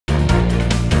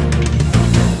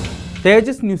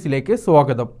തേജസ് ന്യൂസിലേക്ക്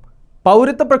സ്വാഗതം.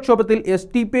 പൗരത്വ പ്രക്ഷോഭത്തിൽ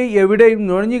SDPI എവിടെയും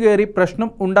നുഴഞ്ഞുകയറി പ്രശ്നം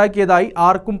ഉണ്ടാക്കിയതായി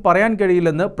ആർക്കും പറയാൻ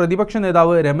കഴിയില്ലെന്ന് പ്രതിപക്ഷ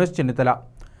നേതാവ് രമേശ് ചെന്നിത്തല.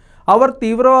 അവർ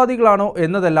തീവ്രവാദികളാണോ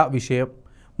എന്നതല്ല വിഷയം.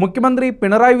 മുഖ്യമന്ത്രി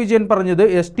പിണറായി വിജയൻ പറഞ്ഞത്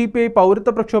SDPI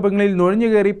പൗരത്വ പ്രക്ഷോഭങ്ങളിൽ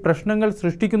നുഴഞ്ഞുകയറി പ്രശ്നങ്ങൾ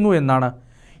സൃഷ്ടിക്കുന്നു എന്നാണ്.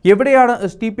 എവിടെയാണ്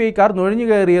SDPIക്കാർ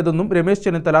നുഴഞ്ഞുകയറിയതെന്നും രമേശ്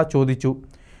ചെന്നിത്തല ചോദിച്ചു.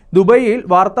 ദുബൈയിൽ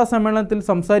വാർത്താ സമ്മേളനത്തിൽ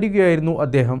സംസാരിക്കുകയായിരുന്നു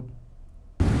അദ്ദേഹം.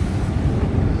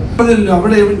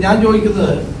 അവിടെ ഞാൻ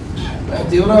ചോദിക്കുന്നത്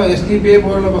തീവ്ര SDPI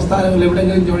പോലുള്ള പ്രസ്ഥാനങ്ങൾ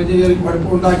എവിടെയെങ്കിലും നുഴഞ്ഞുകയറി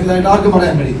കുഴപ്പമുണ്ടാക്കിയതായിട്ട് ആർക്കും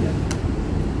പറയാൻ കഴിയില്ല.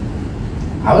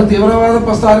 അവർ തീവ്രവാദ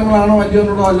പ്രസ്ഥാനങ്ങളാണോ അല്ലയോ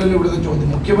അല്ലല്ലോ ഇവിടുത്തെ ചോദ്യം.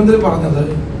 മുഖ്യമന്ത്രി പറഞ്ഞത്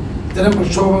ഇത്തരം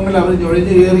പ്രക്ഷോഭങ്ങൾ അവർ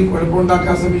നുഴഞ്ഞുകയറി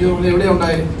കുഴപ്പമുണ്ടാക്കാൻ ശ്രമിച്ചു.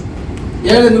 എവിടെയുണ്ടായി?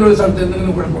 ഏതെങ്കിലും ഒരു സ്ഥലത്ത്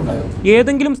എന്തെങ്കിലും കുഴപ്പമുണ്ടായോ?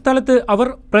 ഏതെങ്കിലും സ്ഥലത്ത് അവർ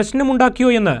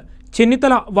പ്രശ്നമുണ്ടാക്കിയോ എന്ന്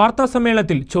ചെന്നിത്തല വാർത്താ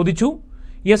സമ്മേളനത്തിൽ ചോദിച്ചു.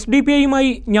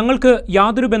 SDPIയുമായി ഞങ്ങൾക്ക്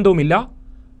യാതൊരു ബന്ധവുമില്ല.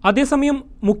 അതേസമയം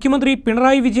മുഖ്യമന്ത്രി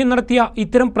പിണറായി വിജയൻ നടത്തിയ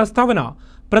ഇത്തരം പ്രസ്താവന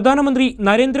പ്രധാനമന്ത്രി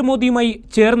നരേന്ദ്രമോദിയുമായി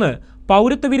ചേർന്ന്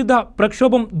പൗരത്വവിരുദ്ധ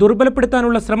പ്രക്ഷോഭം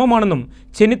ദുർബലപ്പെടുത്താനുള്ള ശ്രമമാണെന്നും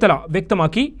ചെന്നിത്തല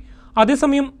വ്യക്തമാക്കി.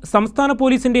 അതേസമയം സംസ്ഥാന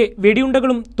പോലീസിന്റെ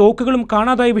വെടിയുണ്ടകളും തോക്കുകളും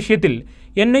കാണാതായ വിഷയത്തിൽ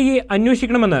NIA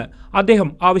അന്വേഷിക്കണമെന്ന്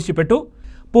അദ്ദേഹം ആവശ്യപ്പെട്ടു.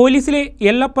 പോലീസിലെ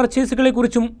എല്ലാ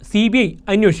പർച്ചേസുകളെക്കുറിച്ചും CBI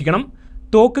അന്വേഷിക്കണം.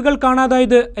 തോക്കുകൾ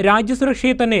കാണാതായത്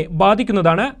രാജ്യസുരക്ഷയെ തന്നെ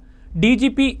ബാധിക്കുന്നതാണ്.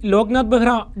 DGP Loknath Behera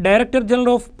director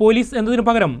general of police എന്നതിനു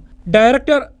പകരം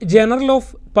ഡയറക്ടർ ജനറൽ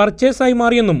ഓഫ് പർച്ചേസായി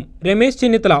മാറിയെന്നും രമേശ്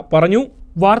ചെന്നിത്തല പറഞ്ഞു.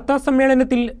 വാർത്താ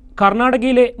സമ്മേളനത്തിൽ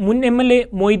കർണാടകയിലെ മുൻ MLA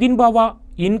മൊയ്തീൻ ബാവ,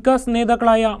 ഇൻകാസ്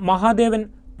നേതാക്കളായ മഹാദേവൻ,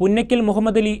 പുന്നക്കൽ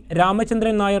മുഹമ്മദ് അലി,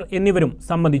 രാമചന്ദ്രൻ നായർ എന്നിവരും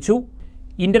സംബന്ധിച്ചു.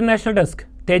 ഇന്റർനാഷണൽ ഡെസ്ക്,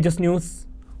 തേജസ് ന്യൂസ്.